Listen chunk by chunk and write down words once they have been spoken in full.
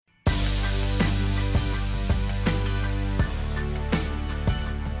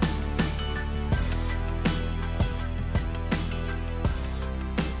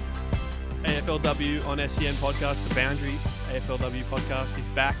AFLW on SEN podcast. The Boundary AFLW podcast is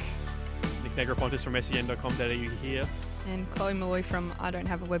back. Negrepontis from sen.com.au here. And Chloe Molloy from I Don't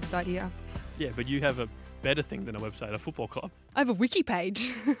Have a Website here. Yeah, but you have a better thing than a website, a football club. I have a wiki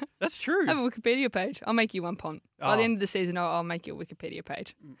page. That's true. I have a Wikipedia page. I'll make you one, Pont. By the end of the season, I'll make you a Wikipedia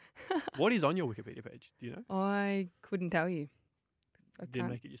page. What is on your Wikipedia page? Do you know? I couldn't tell you.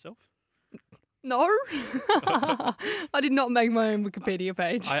 Didn't make it yourself? No. I did not make my own Wikipedia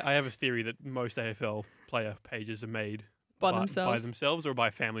page. I have a theory that most AFL player pages are made by themselves or by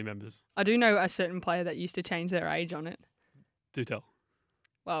family members. I do know a certain player that used to change their age on it. Do tell.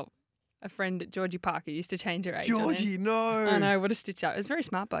 Well, a friend, Georgie Parker, used to change her age. Georgie, no. I know, what a stitch up. It was very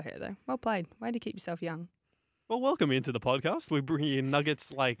smart by her, though. Well played. Way to keep yourself young. Well, welcome into the podcast. We bring you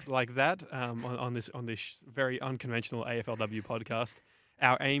nuggets like that on this very unconventional AFLW podcast.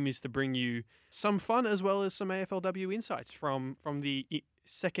 Our aim is to bring you some fun as well as some AFLW insights from the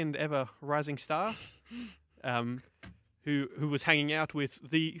second ever rising star, who was hanging out with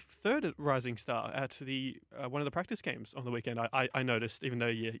the third rising star at the one of the practice games on the weekend. I noticed, even though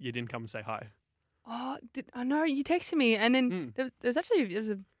you didn't come and say hi. Oh, I know, you texted me, and then there was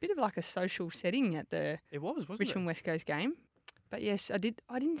a bit of like a social setting at the Richmond West Coast game. But yes, I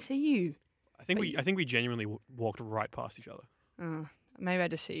didn't see you. I think we genuinely walked right past each other. Oh, maybe I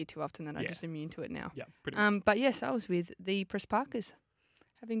just see you too often that I'm just immune to it now. Yeah, pretty much. But yes, I was with the Press Parkers,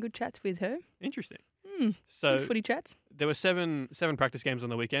 having good chats with her. Interesting. So footy chats. There were seven practice games on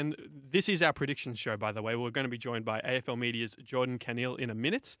the weekend. This is our predictions show, by the way. We're going to be joined by AFL Media's Jourdan Canil in a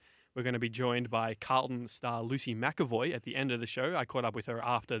minute. We're going to be joined by Carlton star Lucy McEvoy at the end of the show. I caught up with her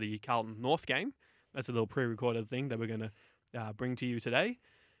after the Carlton North game. That's a little pre-recorded thing that we're going to bring to you today.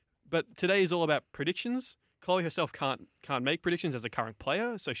 But today is all about predictions. Chloe herself can't make predictions as a current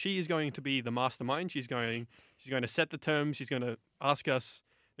player, so she is going to be the mastermind. She's going to set the terms. She's going to ask us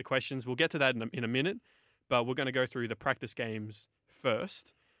the questions. We'll get to that in a minute, but we're going to go through the practice games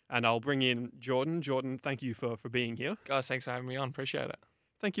first, and I'll bring in Jourdan. Jourdan, thank you for being here. Guys, thanks for having me on. Appreciate it.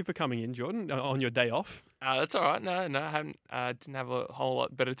 Thank you for coming in, Jourdan, on your day off. That's all right. No, I haven't. Didn't have a whole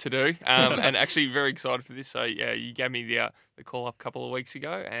lot better to do, and actually very excited for this. So yeah, you gave me the call up a couple of weeks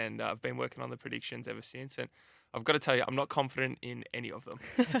ago, and I've been working on the predictions ever since. And I've got to tell you, I'm not confident in any of them.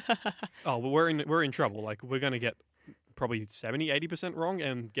 Oh, well, we're in trouble. Like, we're going to get probably 70-80% wrong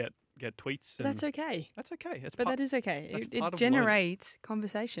and get tweets. And that's okay. That's okay. That is okay. It generates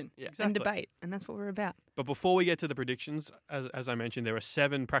conversation and debate, and that's what we're about. But before we get to the predictions, as I mentioned, there were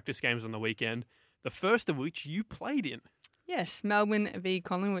 7 practice games on the weekend, the first of which you played in. Yes, Melbourne v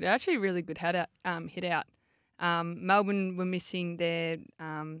Collingwood. Actually, a really good hit out. Melbourne were missing their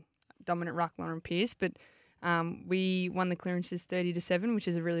dominant ruck, Lauren Pearce, but we won the clearances 30-7, which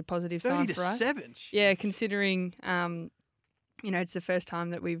is a really positive sign for us. 30-7? Yeah, considering it's the first time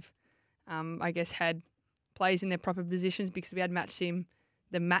that we've had players in their proper positions, because we had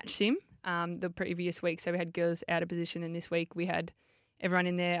the match sim the previous week. So we had girls out of position, and this week we had everyone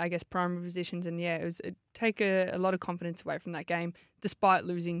in their, primary positions. And yeah, it take a lot of confidence away from that game, despite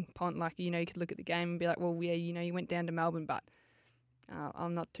losing. Like, you could look at the game and be like, well, yeah, you went down to Melbourne, but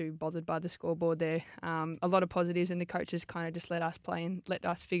I'm not too bothered by the scoreboard there. A lot of positives, and the coaches kind of just let us play and let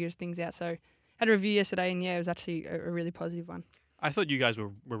us figure things out. So had a review yesterday, and yeah, it was actually a really positive one. I thought you guys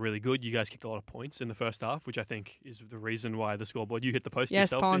were really good. You guys kicked a lot of points in the first half, which I think is the reason why the scoreboard. You hit the post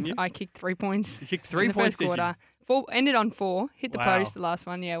yourself, didn't you? I kicked 3 poins. You kicked 3 points, in the first quarter. 4 ended on 4. Hit the post the last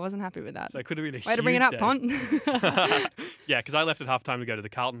one. Yeah, I wasn't happy with that. So it could have been a way to bring it up, Pont. Yeah, because I left at halftime to go to the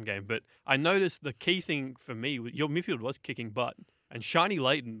Carlton game, but I noticed the key thing for me, your midfield was kicking butt, and Shani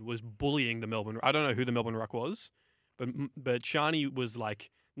Layton was bullying the Melbourne. I don't know who the Melbourne ruck was, but Shani was like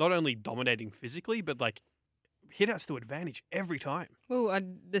not only dominating physically, but like hit us to advantage every time. Well,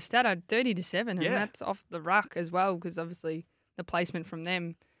 the stat had 30-7, and that's off the ruck as well, because obviously the placement from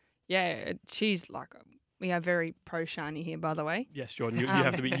them. Yeah, she's like, we are very pro Shani here, by the way. Yes, Jourdan, you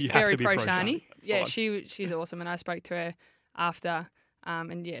have to be. You very have to be pro Shani. Yeah, fine. she's awesome, and I spoke to her after,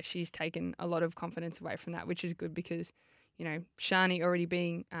 and yeah, she's taken a lot of confidence away from that, which is good, because Shani already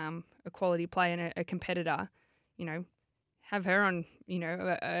being a quality player and a competitor, have her on,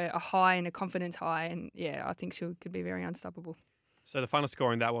 a high and a confidence high. And, yeah, I think she could be very unstoppable. So the final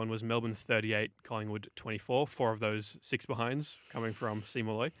score in that one was Melbourne 38, Collingwood 24. 4 of those 6 behinds coming from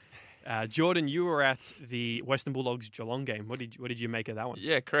Molloy. Jourdan, you were at the Western Bulldogs Geelong game. What did you make of that one?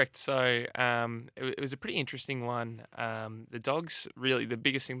 Yeah, correct. So it was a pretty interesting one. The Dogs, really, the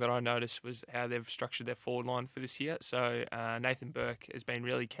biggest thing that I noticed was how they've structured their forward line for this year. So Nathan Burke has been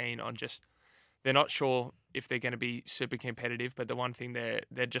really keen on they're not sure if they're going to be super competitive, but the one thing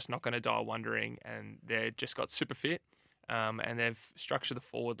they're just not going to die wondering, and they've just got super fit. and they've structured the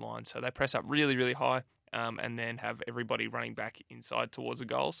forward line. So they press up really, really high and then have everybody running back inside towards the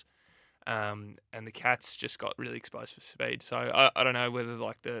goals. And the Cats just got really exposed for speed. So I don't know whether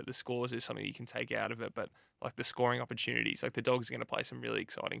like the scores is something you can take out of it, but like the scoring opportunities, like the Dogs are going to play some really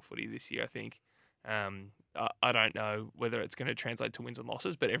exciting footy this year, I think. I don't know whether it's going to translate to wins and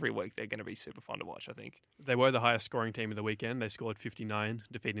losses, but every week they're going to be super fun to watch, I think. They were the highest scoring team of the weekend. They scored 59,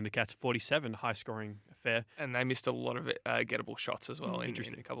 defeating the Cats 47, high scoring affair. And they missed a lot of gettable shots as well in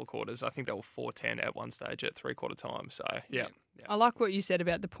a couple of quarters. I think they were 4-10 at one stage at three-quarter time. So, yeah. I like what you said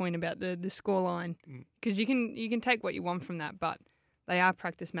about the point about the scoreline, because you can take what you want from that, but they are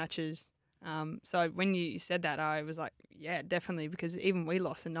practice matches. So when you said that, I was like, yeah, definitely, because even we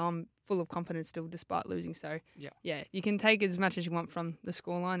lost, and now I'm full of confidence still despite losing. So, yeah, you can take as much as you want from the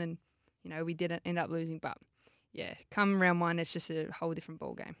scoreline, and, we didn't end up losing, but, yeah, come round one, it's just a whole different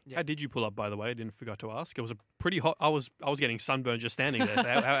ball game. Yeah. How did you pull up, by the way? I didn't forget to ask. It was a pretty hot. I was getting sunburned just standing there.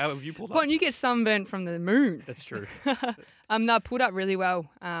 How have you pulled up? Well, you get sunburnt from the moon. That's true. No, I pulled up really well.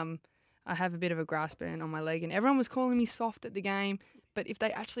 I have a bit of a grass burn on my leg, and everyone was calling me soft at the game. But if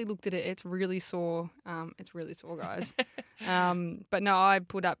they actually looked at it, it's really sore. It's really sore, guys. But no, I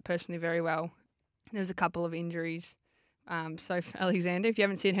pulled up personally very well. There was a couple of injuries. Soph Alexander, if you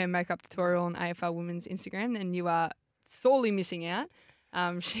haven't seen her makeup tutorial on AFL Women's Instagram, then you are sorely missing out.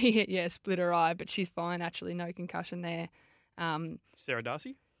 She split her eye, but she's fine. Actually, no concussion there. Sarah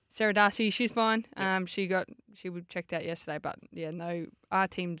Darcy, she's fine. Yep. She was checked out yesterday, but no, our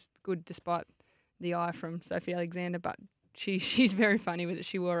team's good despite the eye from Sophie Alexander, but she's very funny with it.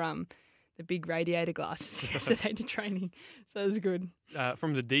 She wore the big radiator glasses yesterday to training, so it was good.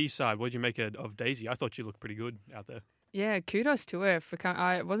 From the D side, what did you make of Daisy? I thought she looked pretty good out there. Yeah, kudos to her.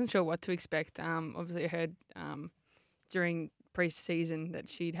 I wasn't sure what to expect. Obviously, I heard during pre-season that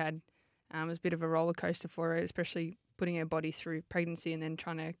she'd had it was a bit of a roller coaster for her, especially putting her body through pregnancy and then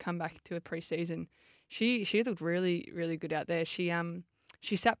trying to come back to a pre-season. She looked really, really good out there. She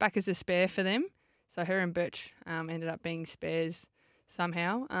sat back as a spare for them. So her and Birch ended up being spares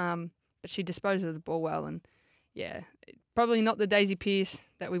somehow, but she disposed of the ball well. And, yeah, probably not the Daisy Pearce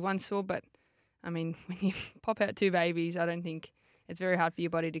that we once saw, but, I mean, when you pop out two babies, I don't think it's very hard for your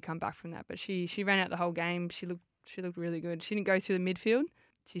body to come back from that. But she ran out the whole game. She looked really good. She didn't go through the midfield.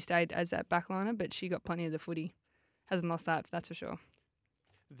 She stayed as that backliner, but she got plenty of the footy. Hasn't lost that's for sure.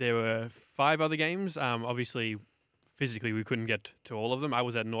 There were 5 other games. Obviously, physically, we couldn't get to all of them. I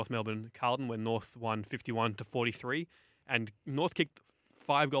was at North Melbourne Carlton when North won 51-43, and North kicked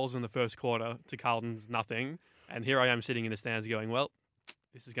 5 goals in the first quarter to Carlton's nothing. And here I am sitting in the stands going, well,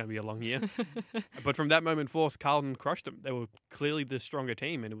 this is going to be a long year. But from that moment forth, Carlton crushed them. They were clearly the stronger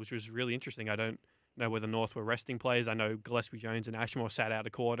team, and which was really interesting. I don't know whether North were resting players. I know Gillespie Jones and Ashmore sat out a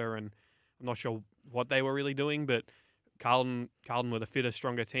quarter, and I'm not sure what they were really doing, but Carlton were the fitter,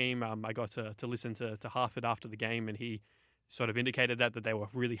 stronger team. I got to listen to Harford after the game, and he sort of indicated that they were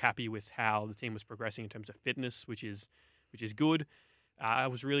really happy with how the team was progressing in terms of fitness, which is good. I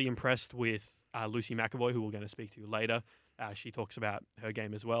was really impressed with Lucy McEvoy, who we're going to speak to later. She talks about her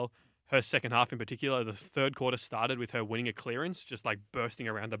game as well. Her second half in particular, the third quarter started with her winning a clearance, just like bursting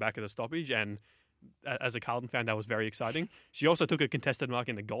around the back of the stoppage, and as a Carlton fan, that was very exciting. She also took a contested mark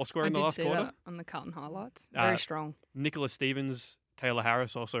in the goal scorer in the last quarter. That on the Carlton highlights. Very strong. Nicola Stevens, Taylor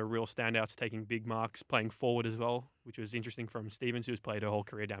Harris, also real standouts, taking big marks, playing forward as well, which was interesting from Stevens, who's played her whole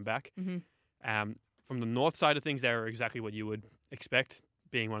career down back. Mm-hmm. From the North side of things, they were exactly what you would expect,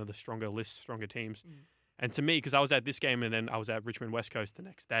 being one of the stronger teams. And to me, because I was at this game and then I was at Richmond West Coast the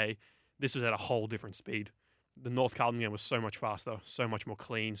next day, this was at a whole different speed. The North Carlton game was so much faster, so much more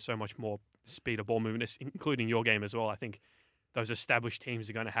clean, so much more speed of ball movement, including your game as well. I think those established teams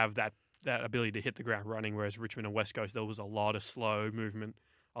are going to have that ability to hit the ground running, whereas Richmond and West Coast, there was a lot of slow movement,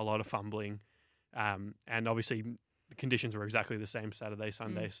 a lot of fumbling. And obviously the conditions were exactly the same Saturday,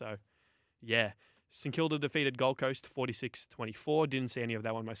 Sunday. So, yeah. St Kilda defeated Gold Coast 46-24. Didn't see any of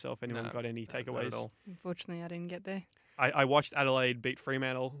that one myself. Anyone got any takeaways? At all. Unfortunately, I didn't get there. I watched Adelaide beat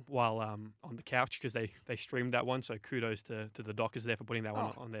Fremantle while on the couch because they streamed that one. So kudos to the Dockers there for putting that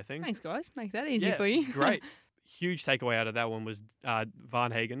one on their thing. Thanks, guys. Make that easy for you. Great. Huge takeaway out of that one was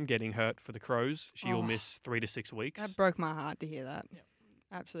Varnhagen getting hurt for the Crows. She will miss 3 to 6 weeks. That broke my heart to hear that. Yep.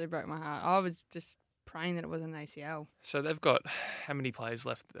 Absolutely broke my heart. I was just praying that it was an ACL. So they've got how many players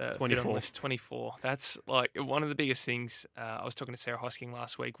left? 24. 24. That's like one of the biggest things. I was talking to Sarah Hosking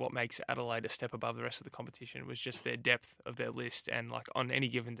last week. What makes Adelaide a step above the rest of the competition was just their depth of their list. And like on any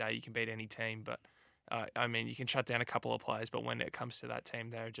given day, you can beat any team. But I mean, you can shut down a couple of players. But when it comes to that team,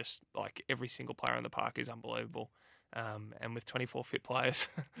 they're just like every single player in the park is unbelievable. And with 24 fit players,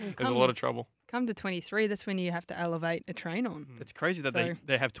 Well, there's a lot of trouble. Come to 23, that's when you have to elevate a train on. It's crazy that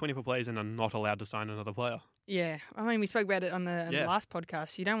they have 24 players and are not allowed to sign another player. Yeah, I mean, we spoke about it on the last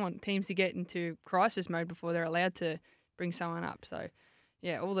podcast. You don't want teams to get into crisis mode before they're allowed to bring someone up. So,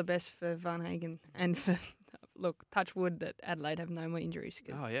 yeah, all the best for Van Hagen and for, look, touch wood that Adelaide have no more injuries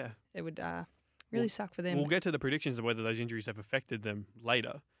because it would really suck for them. We'll get to the predictions of whether those injuries have affected them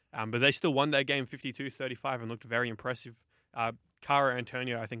later. But they still won that game 52-35 and looked very impressive. Cara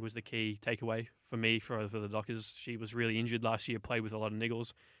Antonio, I think, was the key takeaway for me for the Dockers. She was really injured last year, played with a lot of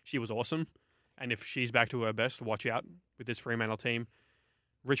niggles. She was awesome. And if she's back to her best, watch out with this Fremantle team.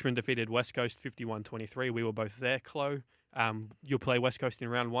 Richmond defeated West Coast 51-23. We were both there, Chloe. You'll play West Coast in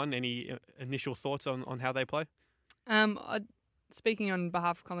round one. Any initial thoughts on how they play? Speaking on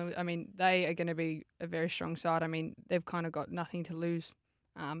behalf of Collingwood, I mean, they are going to be a very strong side. I mean, they've kind of got nothing to lose,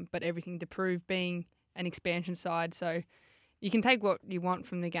 but everything to prove, being an expansion side. So you can take what you want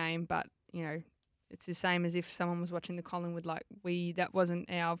from the game, but, you know, it's the same as if someone was watching the Collingwood, like that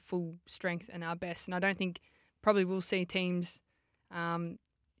wasn't our full strength and our best. And I don't think probably we'll see teams,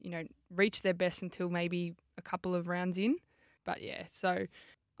 reach their best until maybe a couple of rounds in. But yeah, so,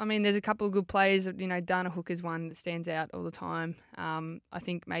 I mean, there's a couple of good players. You know, Dana Hook is one that stands out all the time. I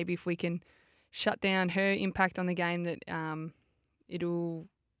think maybe if we can shut down her impact on the game, that it'll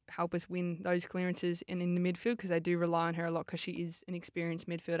help us win those clearances and in the midfield, because they do rely on her a lot because she is an experienced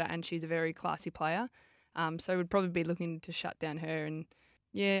midfielder and she's a very classy player. So we'd probably be looking to shut down her. And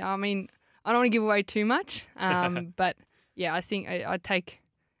yeah, I mean, I don't want to give away too much, but yeah, I think I take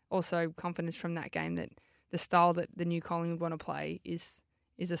also confidence from that game that the style that the new Collingwood want to play is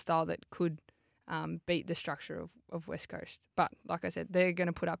a style that could beat the structure of West Coast. But like I said, they're going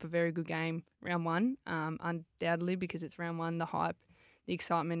to put up a very good game round one, undoubtedly, because it's round one, the hype, the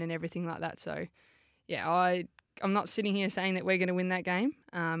excitement and everything like that. So, yeah, I'm not sitting here saying that we're going to win that game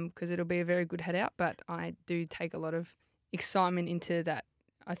because it'll be a very good head out, but I do take a lot of excitement into that.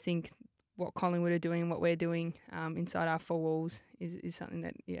 I think what Collingwood are doing, what we're doing inside our four walls is something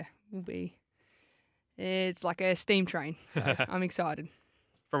that, will be... It's like a steam train. So I'm excited.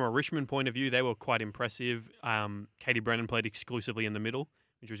 From a Richmond point of view, they were quite impressive. Katie Brennan played exclusively in the middle,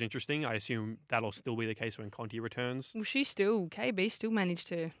 which was interesting. I assume that'll still be the case when Conti returns. Well, KB still managed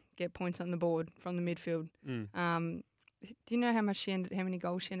to get points on the board from the midfield. Do you know how many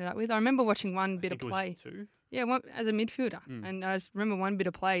goals she ended up with? I remember watching one bit of play. It was 2? Yeah, as a midfielder. And I remember one bit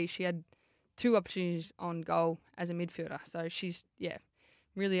of play, she had 2 opportunities on goal as a midfielder. So she's,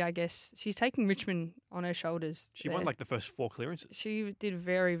 really, I guess, she's taking Richmond on her shoulders. She won like the first 4 clearances. She did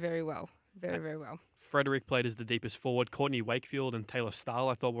very, very well. Very well. Frederick played as the deepest forward. Courtney Wakefield and Taylor Stahl,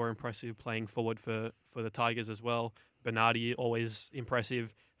 I thought, were impressive playing forward for the Tigers as well. Bernardi, always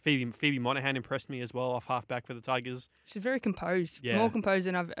impressive. Phoebe Monahan impressed me as well off halfback for the Tigers. She's very composed. More composed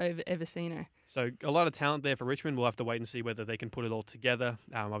than I've ever seen her. So a lot of talent there for Richmond. We'll have to wait and see whether they can put it all together.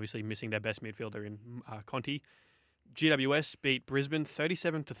 Obviously missing their best midfielder in Conti. GWS beat Brisbane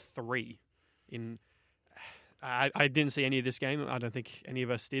 37-3 in... I didn't see any of this game. I don't think any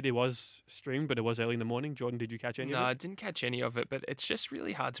of us did. It was streamed, but it was early in the morning. Jourdan, did you catch any of it? No, I didn't catch any of it, but it's just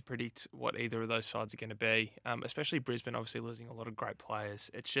really hard to predict what either of those sides are going to be, especially Brisbane obviously losing a lot of great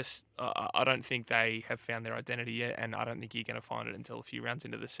players. It's just, I don't think they have found their identity yet, and I don't think you're going to find it until a few rounds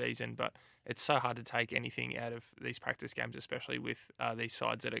into the season, but it's so hard to take anything out of these practice games, especially with these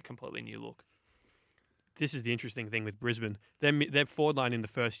sides that are a completely new look. This is the interesting thing with Brisbane. Their forward line in the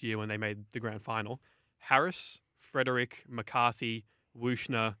first year when they made the grand final, Harris, Frederick, McCarthy,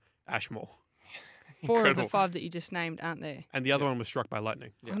 Wushner, Ashmore. 4 of the 5 that you just named aren't there. And the other one was struck by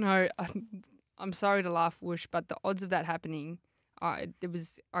lightning. I know. I'm sorry to laugh, Whoosh, but the odds of that happening, I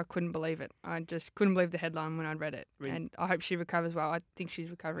couldn't believe it. I just couldn't believe the headline when I read it. And I hope she recovers well. I think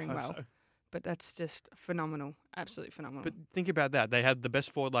she's recovering well. So. But that's just phenomenal. Absolutely phenomenal. But think about that. They had the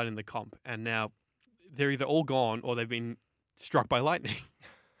best forward line in the comp, and now they're either all gone or they've been struck by lightning.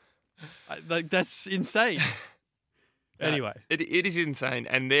 That's insane. Anyway. It is insane,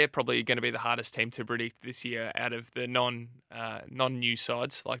 and they're probably going to be the hardest team to predict this year out of the non-new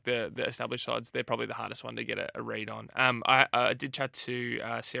sides, like the established sides. They're probably the hardest one to get a read on. I did chat to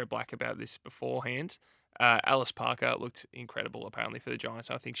Sarah Black about this beforehand. Alice Parker looked incredible, apparently, for the Giants.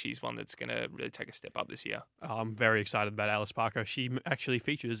 I think she's one that's going to really take a step up this year. I'm very excited about Alice Parker. She actually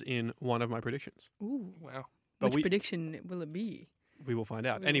features in one of my predictions. Ooh, wow. Which prediction will it be? We will find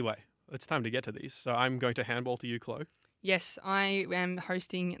out. Anyway, it's time to get to these. So I'm going to handball to you, Chloe. Yes, I am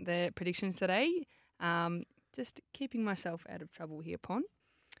hosting the predictions today. Just keeping myself out of trouble here, Pon.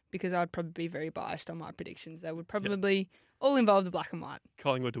 because I'd probably be very biased on my predictions. They would probably all involve the black and white.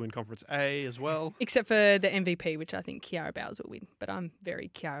 Collingwood to win Conference A as well. Except for the MVP, which I think Kiara Bowles will win. But I'm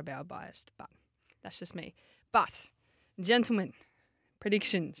very Kiara Bowles biased. But that's just me. But, gentlemen,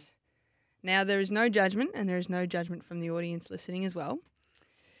 predictions. Now, there is no judgment, and there is no judgment from the audience listening as well.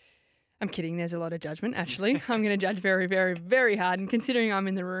 I'm kidding. There's a lot of judgment, actually. I'm going to judge very, very, very hard. And considering I'm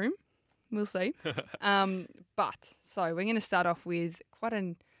in the room, we'll see. So we're going to start off with quite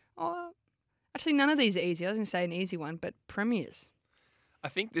an... actually, none of these are easy. I was going to say an easy one, but premiers. I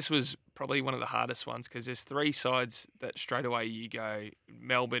think this was probably one of the hardest ones because there's three sides that straight away you go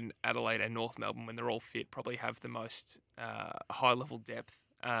Melbourne, Adelaide and North Melbourne, when they're all fit, probably have the most high-level depth.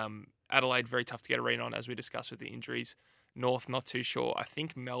 Adelaide, very tough to get a read on, as we discussed with the injuries. North, not too sure. I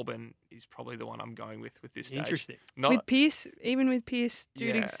think Melbourne is probably the one I'm going with this stage. Interesting. With Pearce, even with Pearce,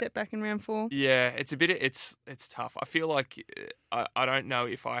 Jourdan step back in round 4. Yeah, it's a bit. It's tough. I feel like I don't know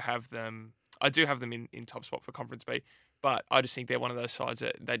if I have them. I do have them in top spot for Conference B, but I just think they're one of those sides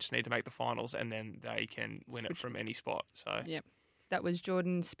that they just need to make the finals and then they can win it from any spot. So yep, that was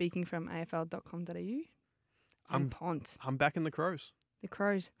Jourdan speaking from AFL.com.au. I'm back in the Crows. The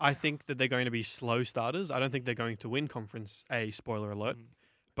Crows. I think that they're going to be slow starters. I don't think they're going to win Conference A, spoiler alert.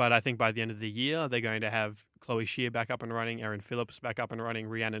 But I think by the end of the year, they're going to have Chloe Shear back up and running, Erin Phillips back up and running,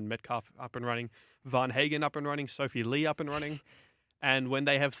 Rhiannon Metcalf up and running, Van Hagen up and running, Sophie Lee up and running. And when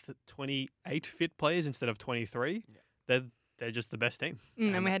they have 28 fit players instead of 23, they're just the best team.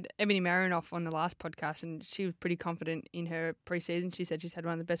 And we had Ebony Marinoff on the last podcast, and she was pretty confident in her preseason. She said she's had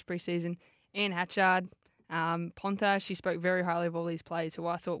one of the best preseason. Anne Hatchard, Ponta, she spoke very highly of all these players who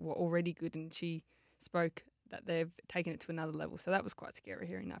I thought were already good, and she spoke that they've taken it to another level. So that was quite scary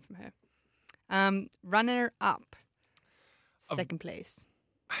hearing that from her. Runner up, second place.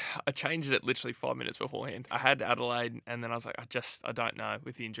 I changed it literally 5 minutes beforehand. I had Adelaide, and then I was like, I don't know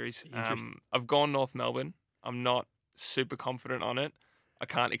with the injuries. I've gone North Melbourne. I'm not super confident on it. I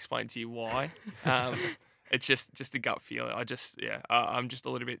can't explain to you why. It's just a gut feeling. I'm just a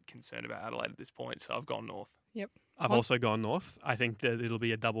little bit concerned about Adelaide at this point, so I've gone North. Yep. I've also gone North. I think that it'll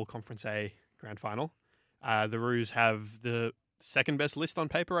be a double Conference A grand final. The Roos have the second best list on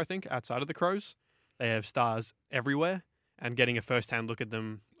paper, I think, outside of the Crows. They have stars everywhere, and getting a first-hand look at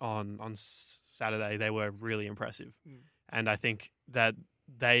them on Saturday, they were really impressive. And I think that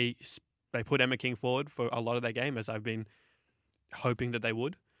they put Emma King forward for a lot of their game, as I've been hoping that they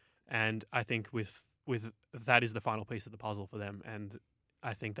would. And I think with that is the final piece of the puzzle for them, and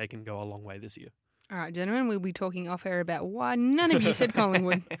I think they can go a long way this year. All right, gentlemen, we'll be talking off air about why none of you said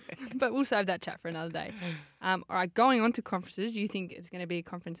Collingwood, but we'll save that chat for another day. All right, going on to conferences, you think it's going to be a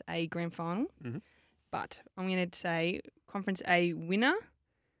Conference A grand final, but I'm going to say Conference A winner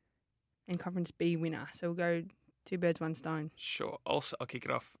and Conference B winner. So we'll go two birds, one stone. Sure. Also, I'll kick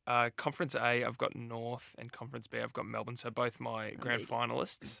it off. Conference A, I've got North, and Conference B, I've got Melbourne. So both my grand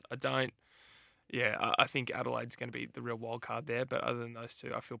finalists. I think Adelaide's going to be the real wild card there, but other than those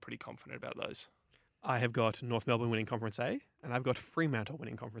two, I feel pretty confident about those. I have got North Melbourne winning Conference A, and I've got Fremantle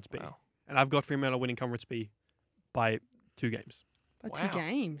winning Conference B. Wow. And I've got Fremantle winning Conference B by 2 games. By 2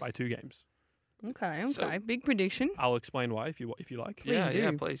 games? By 2 games. Okay. So, big prediction. I'll explain why if you like.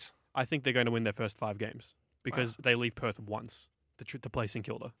 Yeah, please. I think they're going to win their first 5 games because they leave Perth once to play St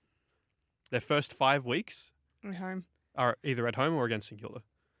Kilda. Their first 5 weeks at home are either at home or against St Kilda.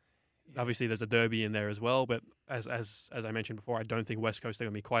 Yeah. Obviously, there's a derby in there as well, but as I mentioned before, I don't think West Coast are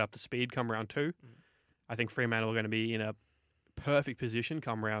going to be quite up to speed come round 2. I think Fremantle are going to be in a perfect position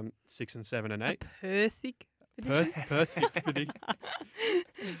come round 6 and 7 and 8. Perfect position.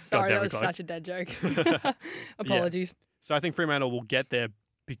 Sorry, that was such a dad joke. Apologies. Yeah. So I think Fremantle will get there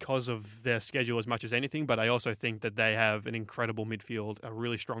because of their schedule as much as anything, but I also think that they have an incredible midfield, a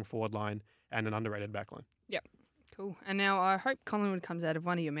really strong forward line, and an underrated back line. Yep. Cool. And now I hope Collingwood comes out of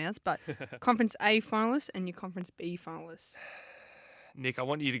one of your mouths, but Conference A finalists and your Conference B finalists. Nick, I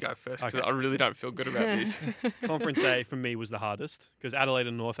want you to go first because I really don't feel good about this. Conference A for me was the hardest because Adelaide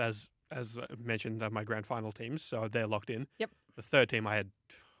and North, as mentioned, are my grand final teams, so they're locked in. Yep. The third team I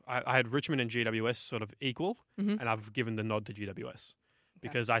had Richmond and GWS sort of equal, and I've given the nod to GWS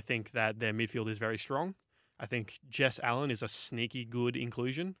because I think that their midfield is very strong. I think Jess Allen is a sneaky good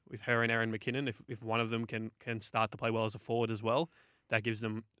inclusion with her and Erin McKinnon. If one of them can start to play well as a forward as well, that gives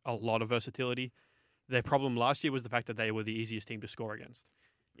them a lot of versatility. Their problem last year was the fact that they were the easiest team to score against.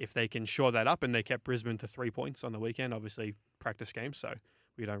 If they can shore that up, and they kept Brisbane to 3 points on the weekend, obviously practice game, so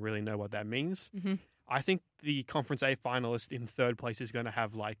we don't really know what that means. I think the Conference A finalist in third place is going to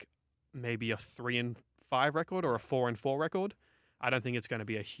have like maybe a 3-5 record or a 4-4 record. I don't think it's going to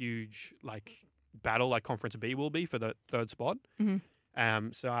be a huge battle like Conference B will be for the third spot.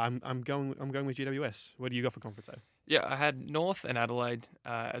 So I'm going with GWS. What do you got for Conference A? Yeah, I had North and Adelaide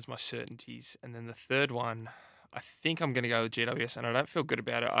as my certainties, and then the third one, I think I'm going to go with GWS, and I don't feel good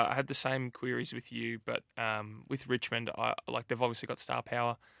about it. I had the same queries with you, but with Richmond, they've obviously got star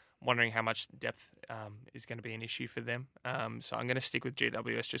power. I'm wondering how much depth is going to be an issue for them. So I'm going to stick with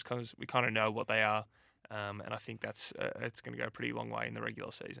GWS just because we kind of know what they are, and I think it's going to go a pretty long way in the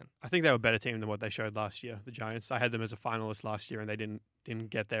regular season. I think they were a better team than what they showed last year, the Giants. I had them as a finalist last year, and they didn't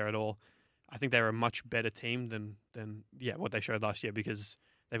get there at all. I think they were a much better team than what they showed last year because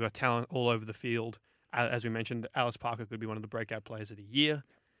they've got talent all over the field. As we mentioned, Alice Parker could be one of the breakout players of the year.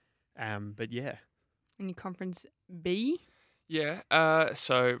 But yeah. Any Conference B? Yeah.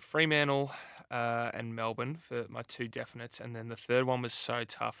 So Fremantle and Melbourne for my two definites. And then the third one was so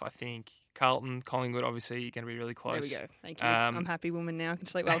tough. I think Carlton, Collingwood, obviously, going to be really close. There we go. Thank you. I'm a happy woman now. I can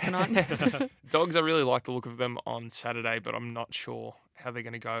sleep well tonight. Dogs, I really like the look of them on Saturday, but I'm not sure how they're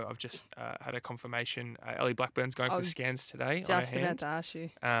going to go. I've just had a confirmation. Ellie Blackburn's going for scans today. Just about to ask you.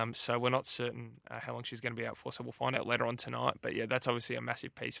 So we're not certain how long she's going to be out for, so we'll find out later on tonight. But yeah, that's obviously a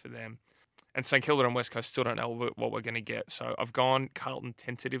massive piece for them. And St Kilda and West Coast still don't know what we're going to get. So I've gone Carlton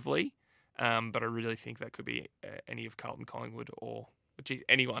tentatively, but I really think that could be any of Carlton, Collingwood, or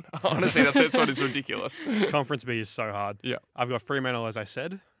anyone. Honestly, that third one is ridiculous. Conference B is so hard. Yeah. I've got Fremantle, as I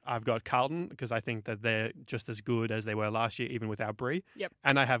said. I've got Carlton because I think that they're just as good as they were last year, even without Bree. Yep.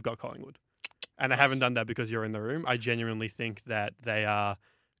 And I have got Collingwood. And I haven't done that because you're in the room. I genuinely think that they are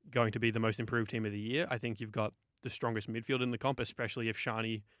going to be the most improved team of the year. I think you've got the strongest midfield in the comp, especially if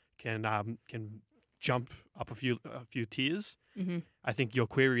Shani can jump up a few tiers. Mm-hmm. I think your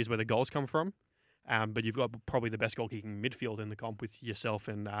query is where the goals come from. But you've got probably the best goal-kicking midfield in the comp with yourself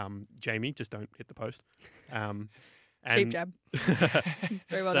and Jamie. Just don't hit the post. Cheap jab.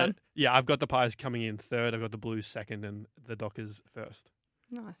 Very well done. Yeah, I've got the Pies coming in third. I've got the Blues second and the Dockers first.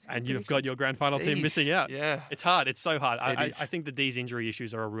 Nice. And you've got your grand final team missing out. Yeah. It's hard. It's so hard. I is. think the D's injury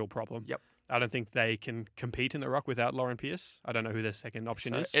issues are a real problem. Yep. I don't think they can compete in the ruck without Lauren Pearce. I don't know who their second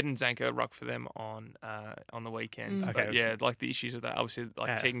option is. Ed and Zanka ruck for them on the weekend. Okay. But yeah, like the issues with that. Obviously,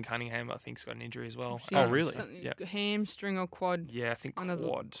 Tegan Cunningham, I think, has got an injury as well. Oh, really? Yeah. Hamstring or quad? Yeah, I think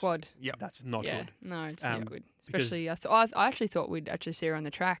quad. Quad. Yeah. That's not good. No, it's not good. Especially, I actually thought we'd actually see her on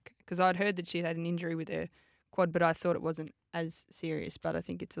the track because I'd heard that she had an injury with her quad, but I thought it wasn't as serious. But I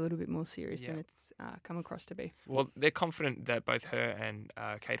think it's a little bit more serious than it's come across to be. Well, they're confident that both her and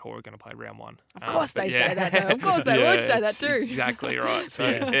Kate Hoare are going to play round one. Of course they say that, though. Of course they would say that too. Exactly right. So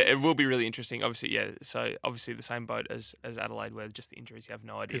it will be really interesting. Obviously, so obviously the same boat as Adelaide, where just the injuries you have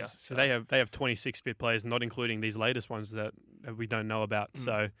no idea. So they have 26 fit players, not including these latest ones that we don't know about.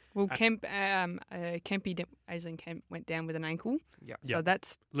 So Kemp, Aislinn Kemp went down with an ankle. Yeah. So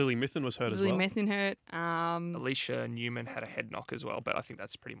that's Lily Mithen was hurt as well. Lily Mithen hurt. Alicia Newman had a head knock as well, but I think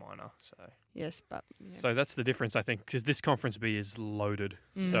that's pretty minor. So yes, but so that's the difference, I think, because this Conference B is loaded.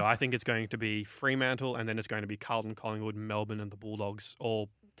 So I think it's going to be Fremantle, and then it's going to be Carlton, Collingwood, Melbourne, and the Bulldogs all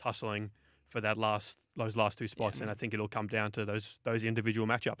tussling for those last two spots. And I think it'll come down to those individual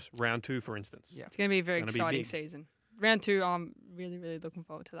matchups. Round 2, for instance. Yeah, it's going to be a very exciting season. Round 2, I'm really, really looking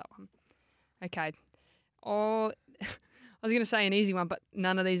forward to that one. Okay. I was going to say an easy one, but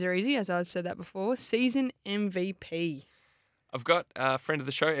none of these are easy, as I've said that before. Season MVP. I've got a friend of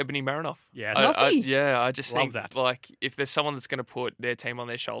the show, Ebony Marinoff. Yes. I just Love think that. Like if there's someone that's going to put their team on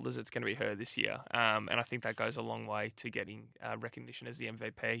their shoulders, it's going to be her this year. And I think that goes a long way to getting recognition as the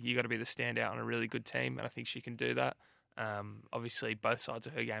MVP. You got to be the standout on a really good team, and I think she can do that. Obviously, both sides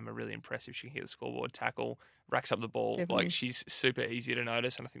of her game are really impressive. She can hit the scoreboard, tackle, racks up the ball. Definitely. Like she's super easy to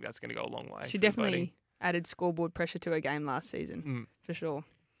notice, and I think that's going to go a long way. She definitely added scoreboard pressure to her game last season, for sure.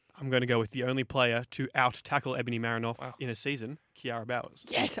 I'm going to go with the only player to out-tackle Ebony Marinoff in a season, Kiara Bowers.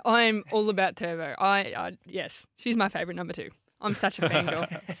 Yes, I'm all about Turbo. Yes, she's my favourite number 2. I'm such a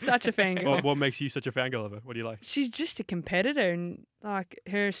fangirl. Such a fangirl. What makes you such a fangirl of her? What do you like? She's just a competitor, and like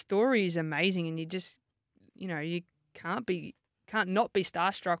her story is amazing, and you just, you can't not be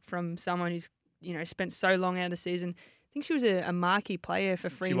starstruck from someone who's, spent so long out of the season. I think she was a marquee player for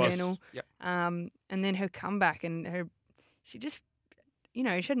Fremantle. She was. Yep. And then her comeback and she just, she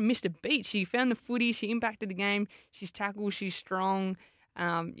hadn't missed a beat. She found the footy. She impacted the game. She's tackled. She's strong.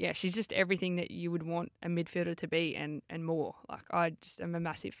 She's just everything that you would want a midfielder to be and more. Like I just am a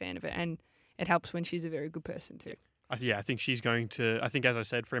massive fan of it, and it helps when she's a very good person too. I think she's going to. I think, as I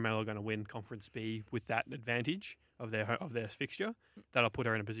said, Fremantle are going to win Conference B with that advantage of their fixture. That'll put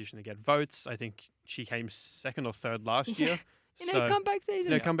her in a position to get votes. I think she came second or third last year. In her comeback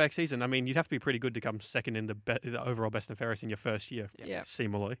season. Comeback season. I mean, you'd have to be pretty good to come second in the overall best and fairest in your first year. Yeah. See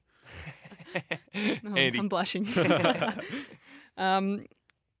Molloy. Andy. I'm blushing.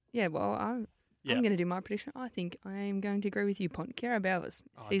 Yeah, well, I'm going to do my prediction. I think I am going to agree with you, Pont. Cara Bowers,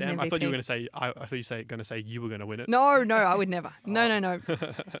 season MVP. I thought you were going to say. I thought you were going to say you were going to win it. No, I would never. No.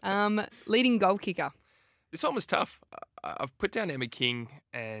 Leading goal kicker. This one was tough. I've put down Emma King,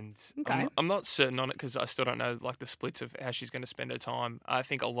 and Okay. I'm not certain on it because I still don't know like the splits of how she's going to spend her time. I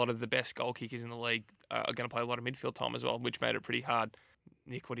think a lot of the best goal kickers in the league are going to play a lot of midfield time as well, which made it pretty hard.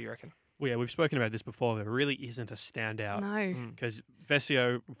 Nick, what do you reckon? Well, yeah, we've spoken about this before. There really isn't a standout. No. Because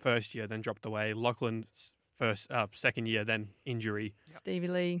Vesio first year, then dropped away. Lachlan's second year, then injury. Stevie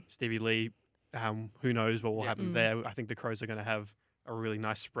Lee. Who knows what will happen there? I think the Crows are going to have a really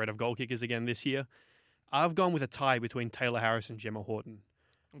nice spread of goal kickers again this year. I've gone with a tie between Taylor Harris and Gemma Horton.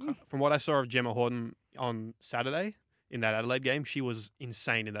 Okay. From what I saw of Gemma Horton on Saturday in that Adelaide game, she was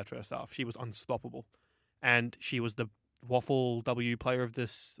insane in that first half. She was unstoppable. And she was the Waffle W player of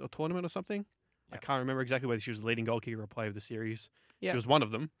this tournament or something. I can't remember exactly whether she was the leading goal kicker or player of the series. Yeah. She was one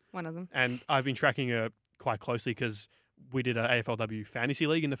of them. And I've been tracking her quite closely because we did an AFLW fantasy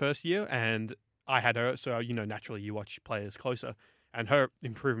league in the first year and I had her. So, naturally you watch players closer. And her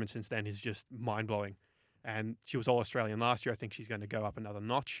improvement since then is just mind-blowing. And she was All-Australian last year. I think she's going to go up another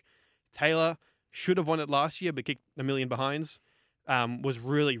notch. Taylor should have won it last year, but kicked a million behinds. Was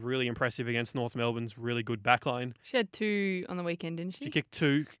really, really impressive against North Melbourne's really good backline. She had 2 on the weekend, didn't she? She kicked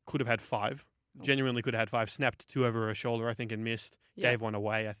 2, could have had 5. Genuinely could have had 5. Snapped 2 over her shoulder, I think, and missed. Yeah. Gave one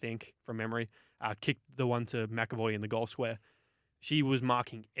away, I think, from memory. Kicked the one to McEvoy in the goal square. She was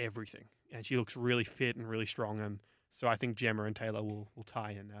marking everything, and she looks really fit and really strong. And so I think Gemma and Taylor will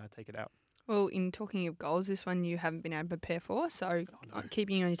tie and take it out. Well, in talking of goals, this one you haven't been able to prepare for, so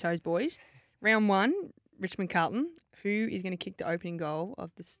keeping you on your toes, boys. Round 1, Richmond Carlton. Who is going to kick the opening goal of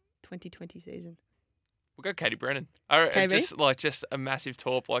this 2020 season? We'll go Katie Brennan. Just a massive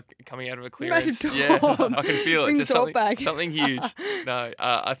torp coming out of a clearance. Massive torp. Yeah, I can feel Bring it. Just something huge. No,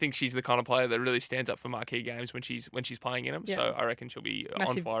 I think she's the kind of player that really stands up for marquee games when she's playing in them. Yeah. So I reckon she'll be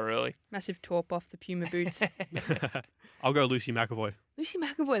on fire early. Massive torp off the Puma boots. I'll go Lucy McEvoy. Lucy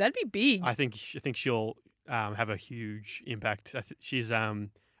McEvoy, that'd be big. I think she'll have a huge impact. She's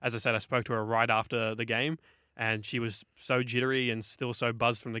as I said, I spoke to her right after the game. And she was so jittery and still so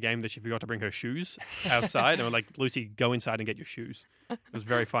buzzed from the game that she forgot to bring her shoes outside. And we're like, Lucy, go inside and get your shoes. It was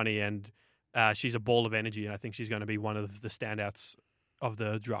very funny. And she's a ball of energy. And I think she's going to be one of the standouts of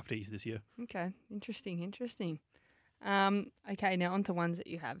the draftees this year. Okay. Interesting. Okay, now on to ones that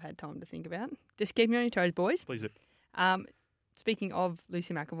you have had time to think about. Just keep me on your toes, boys. Please do. Speaking of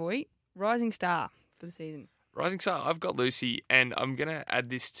Lucy McEvoy, rising star for the season. Rising star, I've got Lucy. And I'm going to add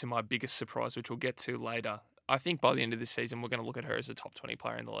this to my biggest surprise, which we'll get to later. I think by the end of this season, we're going to look at her as a top 20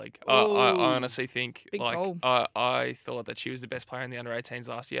 player in the league. I honestly think, I thought that she was the best player in the under-18s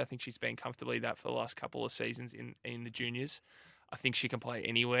last year. I think she's been comfortably that for the last couple of seasons in the juniors. I think she can play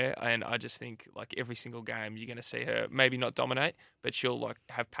anywhere, and I just think every single game you're going to see her maybe not dominate, but she'll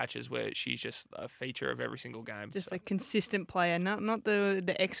have patches where she's just a feature of every single game. Just a consistent player, not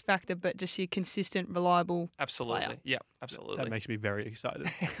the X factor, but just a consistent, reliable. Absolutely, player. Yeah, absolutely. That makes me very excited.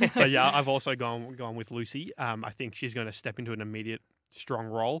 But yeah, I've also gone with Lucy. I think she's going to step into an immediate strong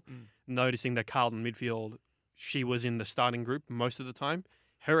role. Noticing that Carlton midfield, she was in the starting group most of the time.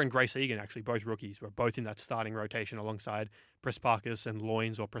 Her and Grace Egan, actually, both rookies, were both in that starting rotation alongside Presparkis and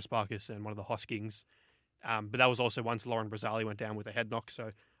Loynes, or Presparkis and one of the Hoskings. But that was also once Lauren Brazzali went down with a head knock,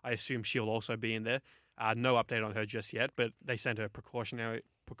 so I assume she'll also be in there. No update on her just yet, but they sent her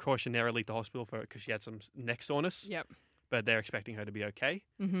precautionarily to hospital because she had some neck soreness. Yep. But they're expecting her to be okay.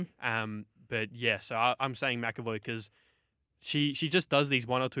 Mm-hmm. But yeah, so I'm saying McEvoy because she just does these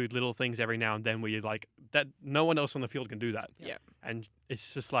one or two little things every now and then where you're like, that no one else on the field can do that. Yeah. And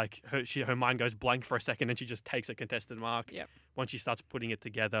it's just like her mind goes blank for a second and she just takes a contested mark. Yep. Once she starts putting it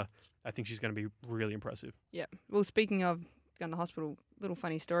together, I think she's going to be really impressive. Yeah. Well, speaking of going to the hospital, little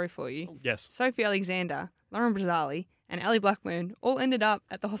funny story for you. Oh, yes. Sophie Alexander, Lauren Brazzali, and Ali Blackburn all ended up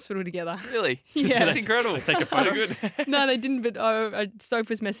at the hospital together. Really? Yeah. That's incredible. Take a photo. So good. No, they didn't, but Soph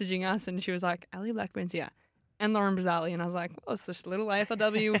was messaging us and she was like, Ali Blackburn's here. And Lauren Brazzali. And I was like, well, it's just a little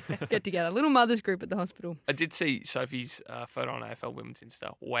AFLW get together. Little mothers group at the hospital. I did see Sophie's photo on AFL Women's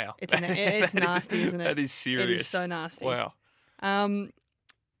Insta. Wow. It's nasty, isn't it? That is serious. It is so nasty. Wow.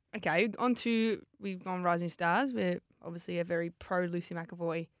 Okay, we've gone Rising Stars. We're obviously a very pro Lucy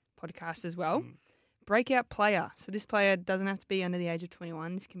McEvoy podcast as well. Breakout player. So this player doesn't have to be under the age of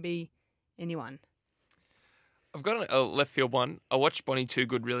 21. This can be anyone. I've got a left field one. I watched Bonnie Too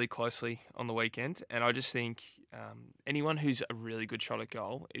Good really closely on the weekend, and I just think anyone who's a really good shot at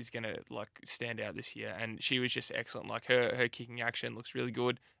goal is going to stand out this year. And she was just excellent. Her kicking action looks really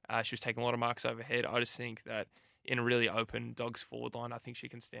good. She was taking a lot of marks overhead. I just think that in a really open Dogs forward line, I think she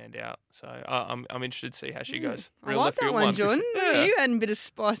can stand out. So I'm interested to see how she goes. I like that one, Jourdan. Yeah. You adding a bit of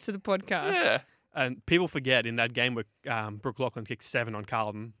spice to the podcast. Yeah. And people forget in that game where Brooke Lachlan kicked 7 on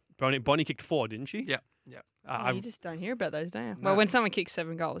Carlton, Bonnie kicked 4, didn't she? Yeah. You just don't hear about those, don't you? No. Well, when someone kicks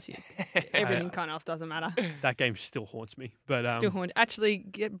 7 goals, everything kind of else doesn't matter. That game still haunts me. But Still haunted. Actually,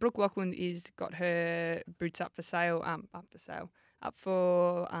 Brooke Lachlan is got her boots up for sale. Up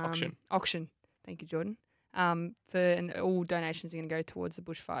for auction. Thank you, Jourdan. And all donations are going to go towards the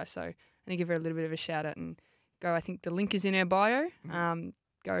bushfire. So I'm going to give her a little bit of a shout out and go. I think the link is in her bio.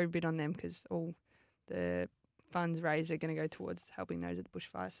 Go a bit on them because all the funds raised are going to go towards helping those at the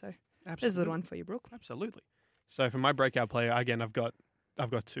bushfire. So there's a little one for you, Brooke. Absolutely. So for my breakout player, again, I've got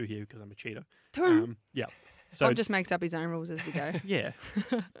 2 here because I'm a cheater. 2? Yeah. So Bob just makes up his own rules as we go. Yeah,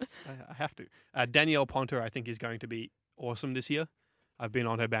 I have to. Danielle Ponter, I think, is going to be awesome this year. I've been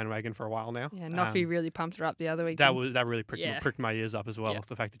on her bandwagon for a while now. Yeah, Noffy really pumped her up the other week. That really pricked my ears up as well. Yeah.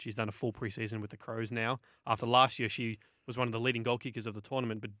 The fact that she's done a full preseason with the Crows now. After last year, she was one of the leading goal kickers of the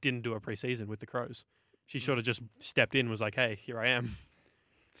tournament, but didn't do a preseason with the Crows. She sort of just stepped in and was like, hey, here I am.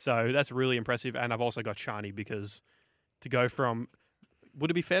 So that's really impressive. And I've also got Shani because to go from,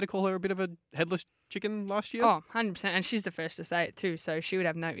 would it be fair to call her a bit of a headless chicken last year? Oh, 100%. And she's the first to say it too. So she would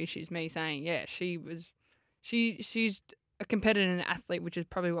have no issues me saying, yeah, she's a competitor and an athlete, which is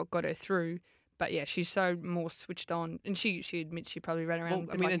probably what got her through. But yeah, she's so more switched on. And she admits she probably ran around.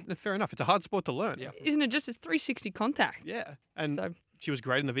 Well, I mean, and fair enough. It's a hard sport to learn. Yeah. Isn't it just a 360 contact? Yeah. And So, she was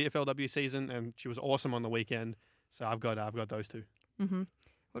great in the VFLW season and she was awesome on the weekend. So I've got those 2.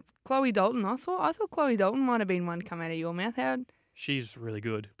 What, Chloe Dalton, I thought Chloe Dalton might have been one come out of your mouth. She's really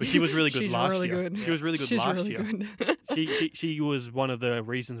good, but she was really good She's last really year. good. She was really good She's last really year. good. She was one of the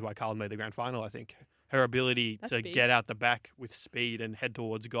reasons why Carlton made the grand final, I think. Her ability That's to big. get out the back with speed and head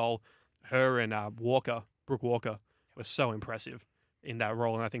towards goal. Her and Brooke Walker, was so impressive in that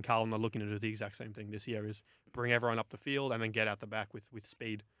role. And I think Carlton are looking to do the exact same thing this year, is bring everyone up the field and then get out the back with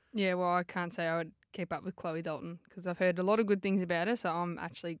speed. Yeah, well, I can't say I would keep up with Chloe Dalton because I've heard a lot of good things about her, so I'm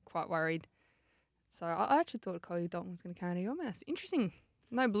actually quite worried. So I actually thought Chloe Dalton was going to come out of your mouth. Interesting.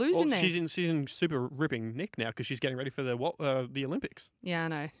 No blues in there. She's in super ripping nick now because she's getting ready for the Olympics. Yeah, I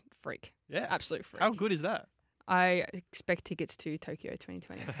know. Freak. Yeah. Absolute freak. How good is that? I expect tickets to Tokyo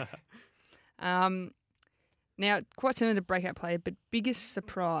 2020. Now, quite similar to breakout player, but biggest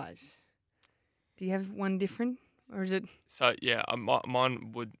surprise. Do you have one different? Or is it? So, yeah,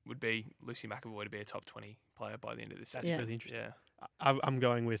 mine would be Lucy McEvoy to be a top 20 player by the end of this season. That's really interesting. Yeah. I'm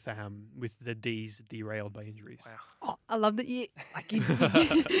going with the D's derailed by injuries. Wow. Oh, I love that you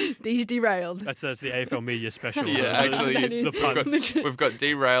D's derailed. That's the AFL media special. Yeah, actually, That is. is- We've got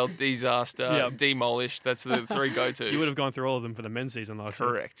derailed, disaster, Yep. demolished. That's the 3 go-tos. You would have gone through all of them for the men's season last year.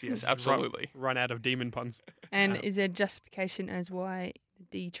 Correct, yes, absolutely. Run out of demon puns. And is there justification as why the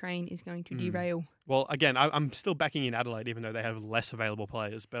D train is going to derail? Well, again, I'm still backing in Adelaide, even though they have less available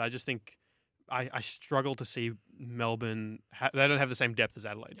players. But I just think I struggle to see Melbourne. They don't have the same depth as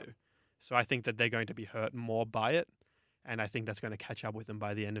Adelaide do. So I think that they're going to be hurt more by it. And I think that's going to catch up with them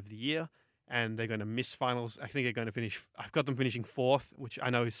by the end of the year. And they're going to miss finals. I think they're going to finish. I've got them finishing 4th, which I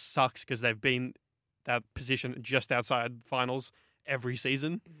know sucks because they've been that position just outside finals every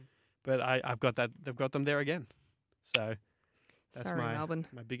season. But I've got that. They've got them there again. So that's Sorry, my Melbourne.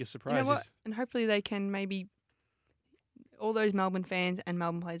 biggest You surprise. know what? And hopefully they can maybe, all those Melbourne fans and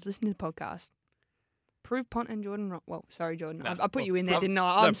Melbourne players listen to the podcast. Prove Pont and Jourdan wrong. Well, sorry, Jourdan. No, I put you in there, well, didn't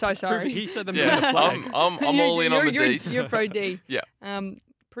I? I'm so sorry. He said them. Yeah, in the flag. I'm all in on the Ds. You're pro D. Yeah.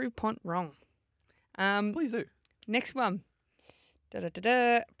 Prove Pont wrong. Please do. Next one.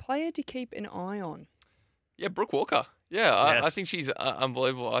 Player to keep an eye on. Yeah, Brooke Walker. Yeah, I Yes. think she's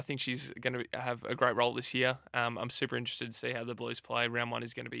unbelievable. I think she's going to have a great role this year. I'm super interested to see how the Blues play. Round 1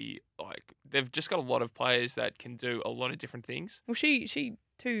 is going to be they've just got a lot of players that can do a lot of different things. Well, she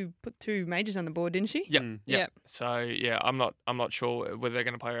put 2 majors on the board, didn't she? Yep. Mm. Yep. So yeah, I'm not sure whether they're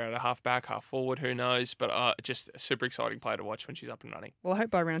going to play her out of half back, half forward. Who knows? But just a super exciting player to watch when she's up and running. Well, I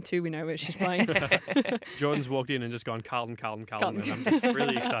hope by round 2 we know where she's playing. Jordan's walked in and just gone Carlton, and I'm just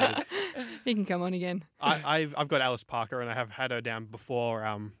really excited. He can come on again. I've got Alice Parker, and I have had her down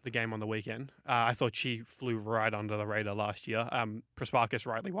before the game on the weekend. I thought she flew right under the radar last year. Prasparkas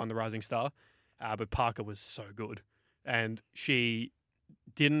rightly won the Rising Star, but Parker was so good, and she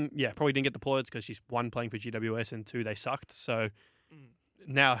probably didn't get the plaudits because she's 1 playing for GWS and 2 they sucked. So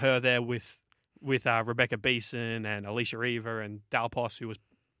now her there with Rebecca Beeson and Alicia Eva and Dalpos, who was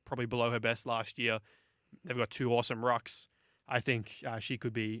probably below her best last year. They've got 2 awesome rucks. I think she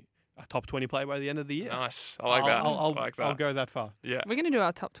could be a top 20 player by the end of the year. Nice. I like that. I'll, I like that. I'll go that far. Yeah. We're going to do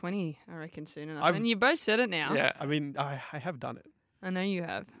our top 20, I reckon, soon enough. And you both said it now. Yeah. I mean, I have done it. I know you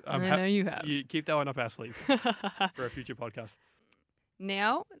have. I I'm know you have. You keep that one up our sleeve for a future podcast.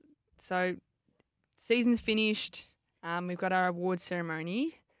 Now, so season's finished. We've got our awards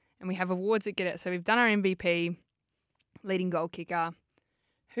ceremony, and we have awards that get it. So we've done our MVP, leading goal kicker.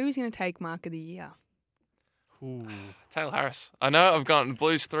 Who's going to take mark of the year? Ooh. Taylor Harris. I know I've gone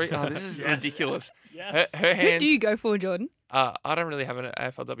Blues 3. Oh, this is Yes. ridiculous. Yes. Her Who hands. do you go for, Jourdan? I don't really have an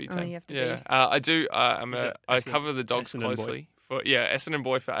AFLW team. you have to yeah, be. I do. I Essendon- cover the dogs Essendon boy? closely. Essendon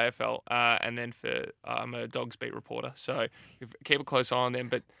boy for AFL, and then I'm a dogs beat reporter. So keep a close eye on them.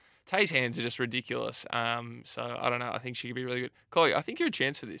 But Tay's hands are just ridiculous. So I don't know. I think she could be really good. Chloe, I think you're a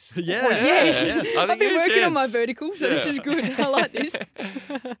chance for this. Yeah. yes. Yes. I I've think been you're a working on my chance. vertical, so this Yeah. is good. I like this.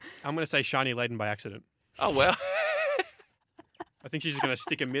 I'm going to say Shani Layden by accident. Oh well. I think she's just going to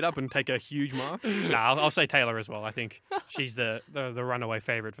stick a mid up and take a huge mark. I'll say Taylor as well. I think she's the runaway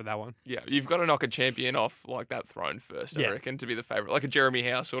favourite for that one. Yeah, you've got to knock a champion off like that throne first, I Yeah. reckon, to be the favourite. Like a Jeremy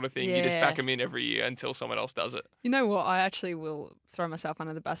Howe sort of thing. You just Yeah. back him in every year until someone else does it. You know what? I actually will throw myself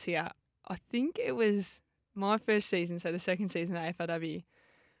under the bus here. I think it was my first season, so the second season at AFLW.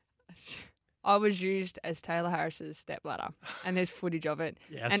 I was used as Taylor Harris's stepladder, and there's footage of it.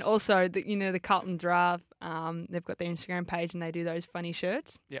 Yes. And also, the Carlton draft, they've got their Instagram page and they do those funny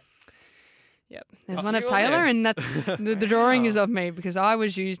shirts. Yep. Yep. There's Oh, one so of you're on Taylor, there. and that's the drawing is of me because I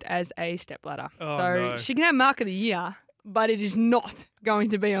was used as a stepladder. Oh, So no. she can have mark of the year, but it is not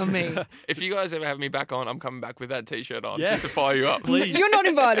going to be on me. If you guys ever have me back on, I'm coming back with that T-shirt on Yes. just to fire you up. Please. You're not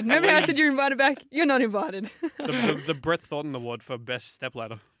invited. Remember how I said Please. you're invited back? You're not invited. the Brett Thornton Award for best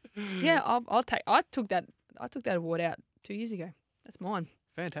stepladder. Yeah, I'll take. I took that award out 2 years ago. That's mine.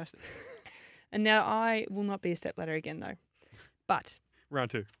 Fantastic. And now I will not be a stepladder again though. But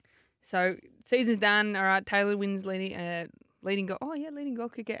Round 2. so season's done. All right, Taylor wins leading goal. Oh yeah, leading goal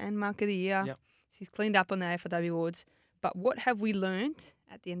kicker and mark of the year. Yep. She's cleaned up on the AFLW awards. But what have we learned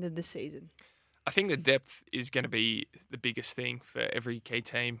at the end of the season? I think the depth is going to be the biggest thing for every key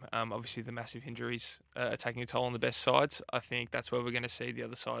team. Obviously, the massive injuries are taking a toll on the best sides. I think that's where we're going to see the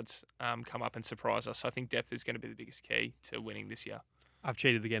other sides come up and surprise us. So I think depth is going to be the biggest key to winning this year. I've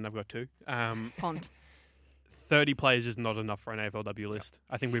cheated again. I've got 2. Pond. 30 players is not enough for an AFLW list.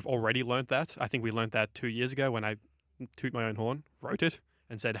 I think we've already learnt that. I think we learnt that 2 years ago when I toot my own horn, wrote it,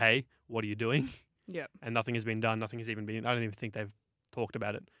 and said, hey, what are you doing? Yep. And nothing has been done. Nothing has even been... I don't even think they've talked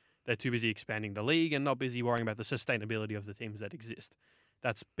about it. They're too busy expanding the league and not busy worrying about the sustainability of the teams that exist.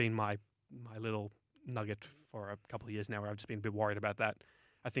 That's been my little nugget for a couple of years now where I've just been a bit worried about that.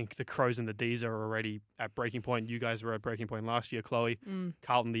 I think the Crows and the D's are already at breaking point. You guys were at breaking point last year, Chloe.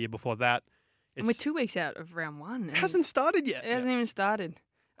 Carlton the year before that. And we're 2 weeks out of round 1. It hasn't started yet. It hasn't even started.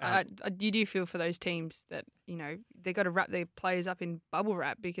 Um, You do feel for those teams that, they got to wrap their players up in bubble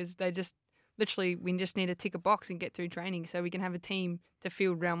wrap because they just literally, we just need to tick a box and get through training so we can have a team to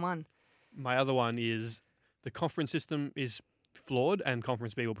field round 1. My other one is the conference system is flawed and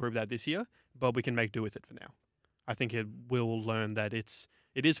Conference B will prove that this year, but we can make do with it for now. I think it will learn that it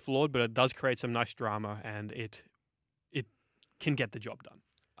is flawed, but it does create some nice drama and it can get the job done.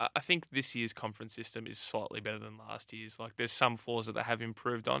 I think this year's conference system is slightly better than last year's. Like, there's some flaws that they have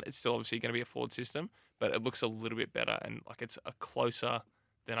improved on. It's still obviously going to be a flawed system, but it looks a little bit better and like it's a closer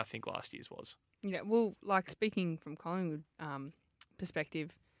than I think last year's was. Yeah, well, like speaking from Collingwood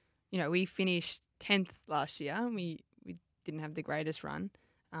perspective, we finished 10th last year. We didn't have the greatest run.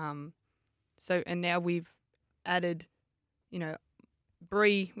 And now we've added,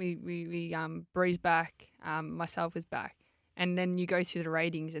 Bree, Bree's back, myself is back. And then you go through the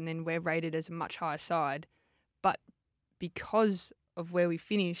ratings and then we're rated as a much higher side. But because of where we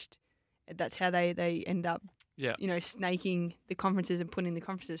finished, that's how they end up, snaking the conferences and putting in the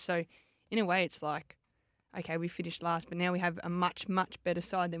conferences. So in a way it's like, okay, we finished last, but now we have a much, much better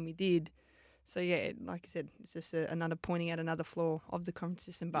side than we did. So, yeah, like I said, it's just another pointing out another flaw of the conference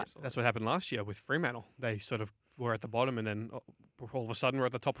system. But That's what happened last year with Fremantle. They sort of were at the bottom and then all of a sudden we're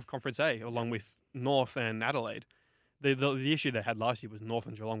at the top of Conference A along with North and Adelaide. The issue they had last year was North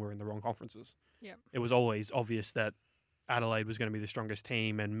and Geelong were in the wrong conferences. Yeah. It was always obvious that Adelaide was going to be the strongest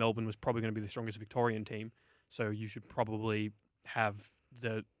team and Melbourne was probably going to be the strongest Victorian team. So you should probably have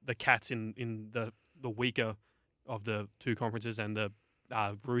the Cats in the weaker of the two conferences and the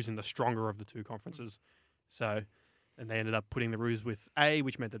Roos in the stronger of the two conferences. So, and they ended up putting the Roos with A,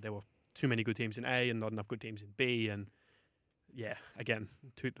 which meant that there were too many good teams in A and not enough good teams in B. And yeah, again,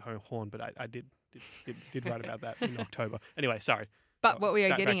 toot horn, but I did write about that in October. Anyway, sorry. But what we are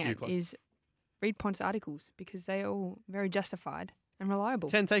Back getting to you, at Chloe. is read Pont's articles because they are all very justified and reliable.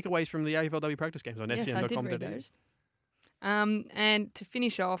 10 takeaways from the AFLW practice games on Yes, I did read sen.com.au. those. And to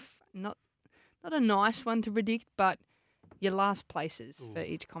finish off, not a nice one to predict, but your last places for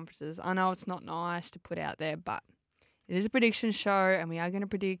each conferences. I know it's not nice to put out there, but it is a prediction show, and we are going to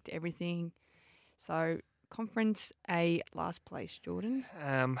predict everything. So, Conference A last place, Jourdan.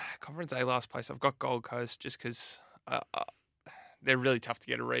 Conference A last place. I've got Gold Coast just because they're really tough to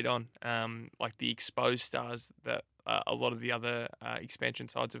get a read on. Like the exposed stars that a lot of the other expansion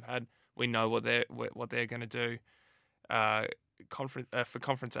sides have had, we know what they're going to do. For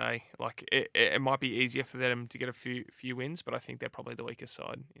Conference A, like it might be easier for them to get a few wins, but I think they're probably the weakest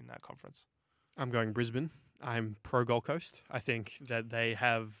side in that conference. I'm going Brisbane. I'm pro Gold Coast. I think that they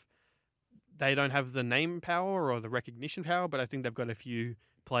don't have the name power or the recognition power, but I think they've got a few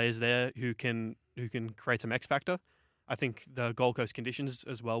players there who can create some X factor. I think the Gold Coast conditions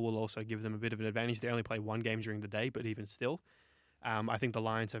as well will also give them a bit of an advantage. They only play one game during the day, but even still, I think the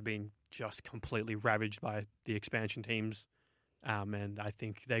Lions have been just completely ravaged by the expansion teams, and I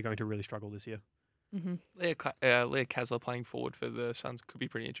think they're going to really struggle this year. Mm-hmm. Leah Kasler playing forward for the Suns could be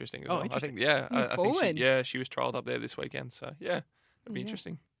pretty interesting as well. Interesting. I think she was trialled up there this weekend, so it'd be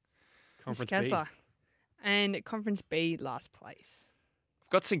interesting. Conference Kasler. B. And Conference B last place. I've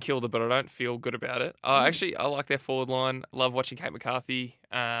got St Kilda, but I don't feel good about it. Actually, I like their forward line. Love watching Kate McCarthy.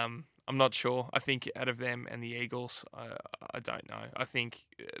 I'm not sure. I think out of them and the Eagles, I don't know. I think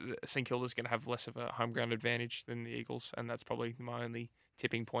St Kilda's going to have less of a home ground advantage than the Eagles, and that's probably my only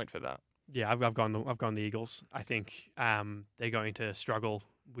tipping point for that. Yeah, I've gone the Eagles. I think they're going to struggle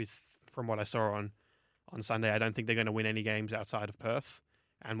from what I saw on Sunday. I don't think they're going to win any games outside of Perth,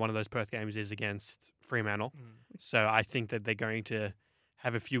 and one of those Perth games is against Fremantle. So I think that they're going to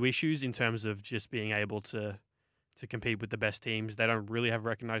have a few issues in terms of just being able to compete with the best teams. They don't really have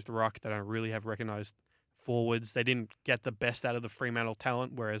recognised ruck. They don't really have recognised forwards. They didn't get the best out of the Fremantle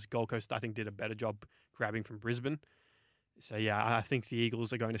talent, whereas Gold Coast, I think, did a better job grabbing from Brisbane. So, yeah, I think the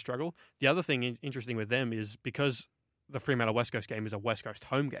Eagles are going to struggle. The other thing interesting with them is because the Fremantle-West Coast game is a West Coast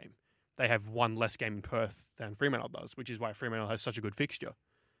home game, they have one less game in Perth than Fremantle does, which is why Fremantle has such a good fixture.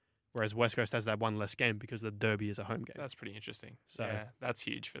 Whereas West Coast has that one less game because the Derby is a home game. That's pretty interesting. So yeah, that's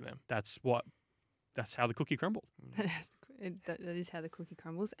huge for them. That's how the cookie crumbled. That is how the cookie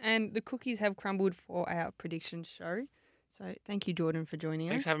crumbles. And the cookies have crumbled for our prediction show. So thank you, Jourdan, for joining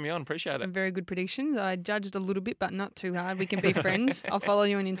us. Thanks for having me on. Appreciate it. Some very good predictions. I judged a little bit, but not too hard. We can be friends. I'll follow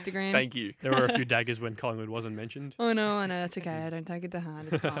you on Instagram. Thank you. There were a few daggers when Collingwood wasn't mentioned. Oh, no. That's okay. I don't take it to heart.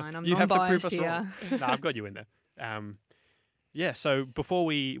 It's fine. I'm you non-biased have to prove us here. wrong. No, I've got you in there. Yeah, so before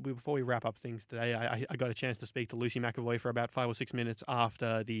we wrap up things today, I got a chance to speak to Lucy McEvoy for about 5 or 6 minutes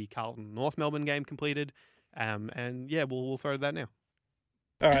after the Carlton North Melbourne game completed. And yeah, we'll throw to that now.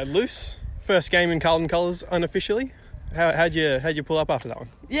 All right, Luce, first game in Carlton colours unofficially. How'd you pull up after that one?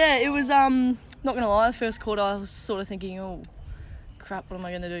 Yeah, it was not gonna lie, the first quarter I was sort of thinking, oh crap, what am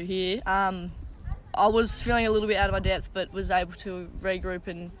I gonna do here? I was feeling a little bit out of my depth, but was able to regroup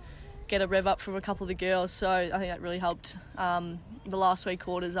and get a rev up from a couple of the girls, so I think that really helped. The last 3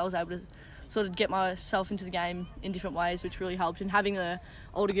 quarters I was able to sort of get myself into the game in different ways, which really helped. And having the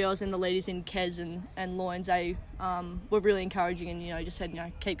older girls and the leaders in Kez and Loynes, they were really encouraging and, just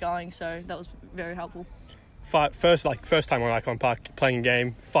said, keep going. So that was very helpful. First time on Icon Park playing a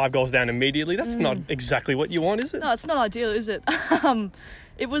game, 5 goals down immediately. That's not exactly what you want, is it? No, it's not ideal, is it?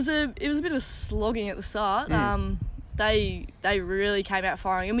 It was a bit of a slogging at the start. They really came out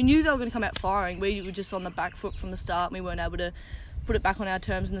firing. And we knew they were going to come out firing. We were just on the back foot from the start. We weren't able to put it back on our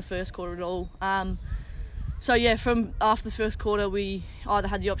terms in the first quarter at all. So yeah, from after the first quarter, we either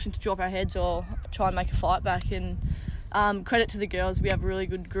had the option to drop our heads or try and make a fight back. And credit to the girls, we have a really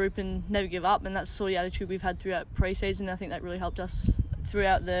good group and never give up. And that's the sort of attitude we've had throughout pre-season. I think that really helped us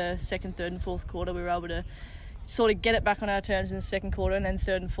throughout the second, third and fourth quarter. We were able to sort of get it back on our terms in the second quarter, and then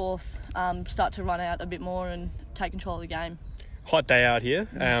third and fourth start to run out a bit more and take control of the game. Hot day out here.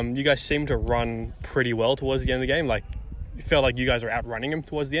 You guys seem to run pretty well towards the end of the game. Like, it felt like you guys were outrunning them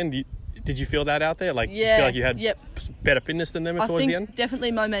towards the end. Did you feel that out there? Like, you feel like you had better fitness than them towards the end? I think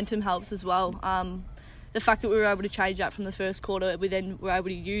definitely momentum helps as well. The fact that we were able to change that from the first quarter, we then were able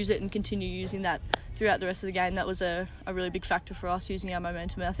to use it and continue using that throughout the rest of the game. That was a really big factor for us, using our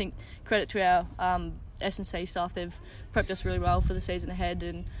momentum. And I think credit to our S&C staff, they've prepped us really well for the season ahead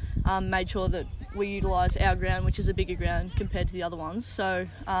and made sure that we utilise our ground, which is a bigger ground compared to the other ones. So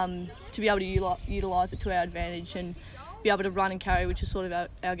to be able to utilise it to our advantage and be able to run and carry, which is sort of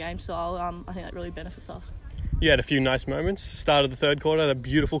our game style, I think that really benefits us. You had a few nice moments. Start of the third quarter, a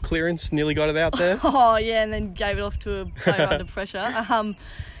beautiful clearance, nearly got it out there. Oh yeah, and then gave it off to a player under pressure.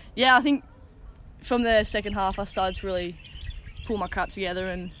 Yeah, I think from the second half I started to really pull my crap together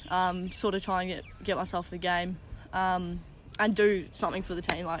and sort of try and get myself in the game and do something for the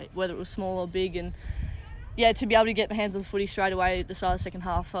team, like whether it was small or big. And yeah, to be able to get my hands on the footy straight away at the start of the second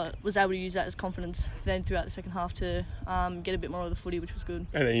half, I was able to use that as confidence then throughout the second half to get a bit more of the footy, which was good.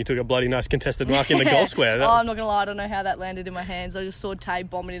 And then you took a bloody nice contested mark in the goal square. Oh, I'm not going to lie, I don't know how that landed in my hands. I just saw Tay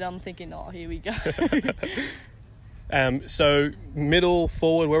bombing it. I'm thinking, oh, here we go. So middle,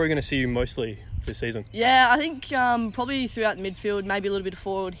 forward, where are we going to see you mostly this season? Yeah, I think probably throughout the midfield, maybe a little bit of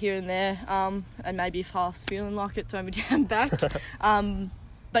forward here and there, and maybe if half's feeling like it, throw me down back.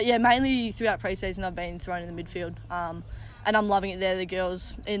 But yeah, mainly throughout pre-season I've been thrown in the midfield, and I'm loving it there. The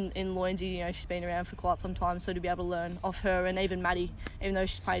girls in Loynsy, you know, she's been around for quite some time, so to be able to learn off her, and even Maddie, even though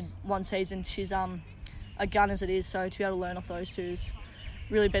she's played one season, she's a gun as it is, so to be able to learn off those two has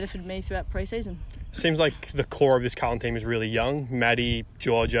really benefited me throughout pre-season. Seems like the core of this Carlton team is really young. Maddie,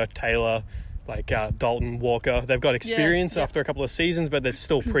 Georgia, Taylor, Dalton, Walker. They've got experience after a couple of seasons, but they're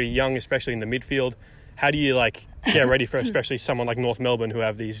still pretty young, especially in the midfield. How do you get ready for especially someone like North Melbourne who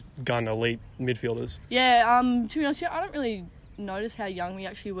have these gun elite midfielders? Yeah, to be honest, I don't really notice how young we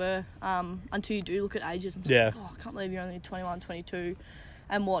actually were until you do look at ages and think, oh, I can't believe you're only 21, 22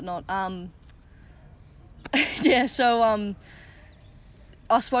 and whatnot. Yeah, so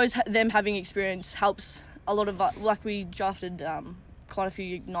I suppose them having experience helps a lot of, we drafted quite a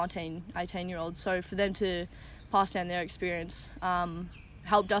few 19, 18-year-olds, so for them to pass down their experience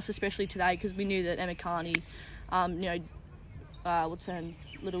helped us, especially today, because we knew that Emma Carney, Bruton?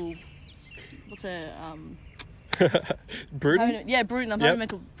 Bruton. I'm having a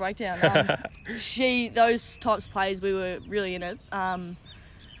mental breakdown. Those types of plays, we were really in it, and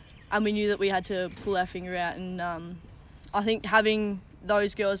we knew that we had to pull our finger out, and I think having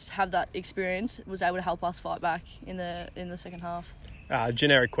those girls have that experience was able to help us fight back in the second half.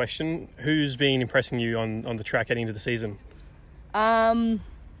 Generic question: who's been impressing you on the track heading into the season?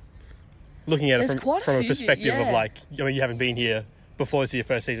 Looking at it from a perspective of you haven't been here before, this is your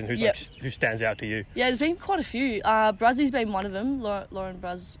first season. Who stands out to you? Yeah, there's been quite a few. Brazzy's been one of them. Lauren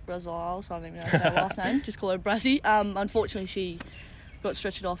Brazil, so I don't even know how to say her last name. Just call her Brazzy. Unfortunately, she got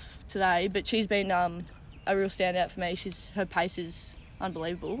stretched off today, but she's been a real standout for me. Her pace is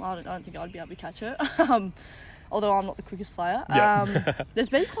unbelievable. I don't think I'd be able to catch her. Although I'm not the quickest player. There's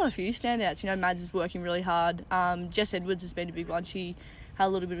been quite a few standouts. Mads is working really hard. Jess Edwards has been a big one. She had a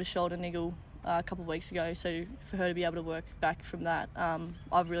little bit of a shoulder niggle a couple of weeks ago, so for her to be able to work back from that,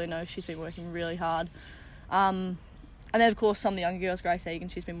 I really know she's been working really hard. And then, of course, some of the younger girls, Grace Egan,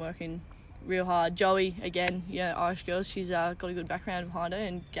 she's been working real hard. Joey, again, Irish girls, she's got a good background behind her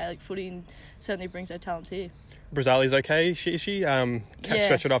in Gaelic footy and certainly brings her talents here. Brazali's okay. Is she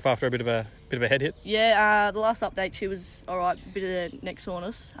stretch it off after a bit of a head hit? Yeah, the last update she was all right, bit of neck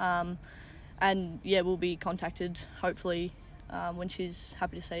soreness, and we'll be contacted hopefully when she's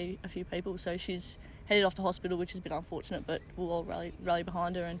happy to see a few people. So she's headed off to hospital, which has been unfortunate, but we'll all rally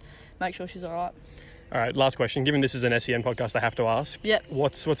behind her and make sure she's all right. All right, last question. Given this is an SEN podcast, I have to ask. Yep.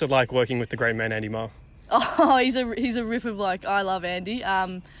 What's it like working with the great man Andy Marr? Oh, he's a ripper bloke. I love Andy.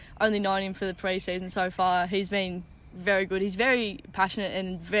 Only known him for the pre-season so far. He's been very good. He's very passionate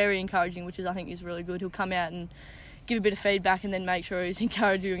and very encouraging, which I think is really good. He'll come out and give a bit of feedback and then make sure he's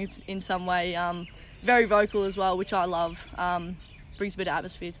encouraging in some way. Very vocal as well, which I love. Brings a bit of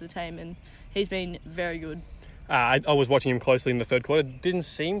atmosphere to the team, and he's been very good. I was watching him closely in the third quarter. Didn't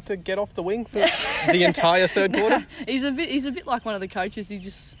seem to get off the wing for the entire third quarter. He's a bit like one of the coaches.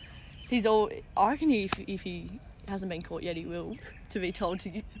 I reckon if he hasn't been caught yet, he will, to be told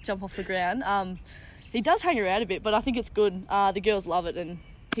to jump off the ground. He does hang around a bit, but I think it's good. The girls love it, and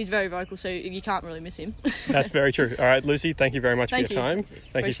he's very vocal, so you can't really miss him. That's very true. All right, Lucy, thank you very much for your time.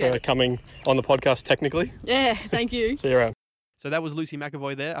 Thank you for coming on the podcast technically. Yeah, thank you. See you around. So that was Lucy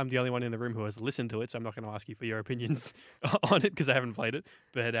McEvoy there. I'm the only one in the room who has listened to it, so I'm not going to ask you for your opinions on it because I haven't played it.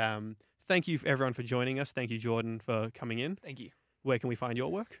 But thank you everyone for joining us. Thank you, Jourdan, for coming in. Thank you. Where can we find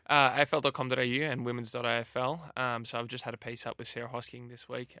your work? AFL.com.au and women's.afl. So I've just had a piece up with Sarah Hosking this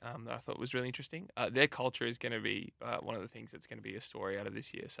week that I thought was really interesting. Their culture is going to be one of the things that's going to be a story out of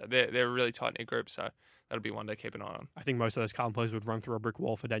this year. So they're a really tight-knit group, so that'll be one to keep an eye on. I think most of those Carlton players would run through a brick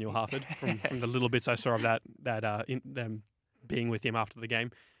wall for Daniel Harford from the little bits I saw of them being with him after the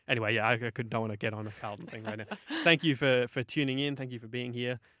game. Anyway, I don't want to get on a Carlton thing right now. Thank you for tuning in. Thank you for being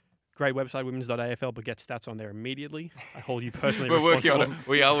here. Great website, women's.afl, but get stats on there immediately. I hold you personally responsible. Working on it.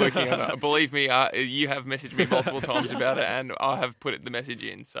 We are working on it. Believe me, you have messaged me multiple times about it, and I have put the message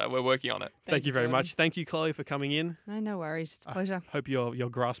in, so we're working on it. Thank you very much. Thank you, Chloe, for coming in. No worries. It's a pleasure. Hope your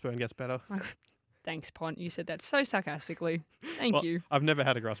grass burn gets better. Thanks, Pont. You said that so sarcastically. Thank Well, you. I've never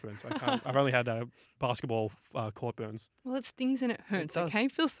had a grass burn, so I can't. I've only had basketball court burns. Well, it stings and it hurts, does. okay?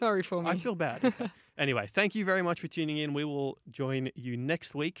 Feel sorry for me. I feel bad. Okay. Anyway, thank you very much for tuning in. We will join you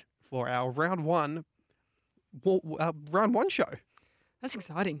next week for our round one show. That's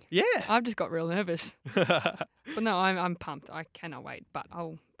exciting. Yeah. I've just got real nervous. But no, I'm pumped. I cannot wait. But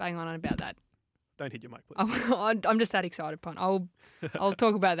I'll bang on about that. Don't hit your mic, please. I'm just that excited, Pont. I'll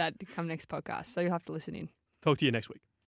talk about that come next podcast, so you'll have to listen in. Talk to you next week.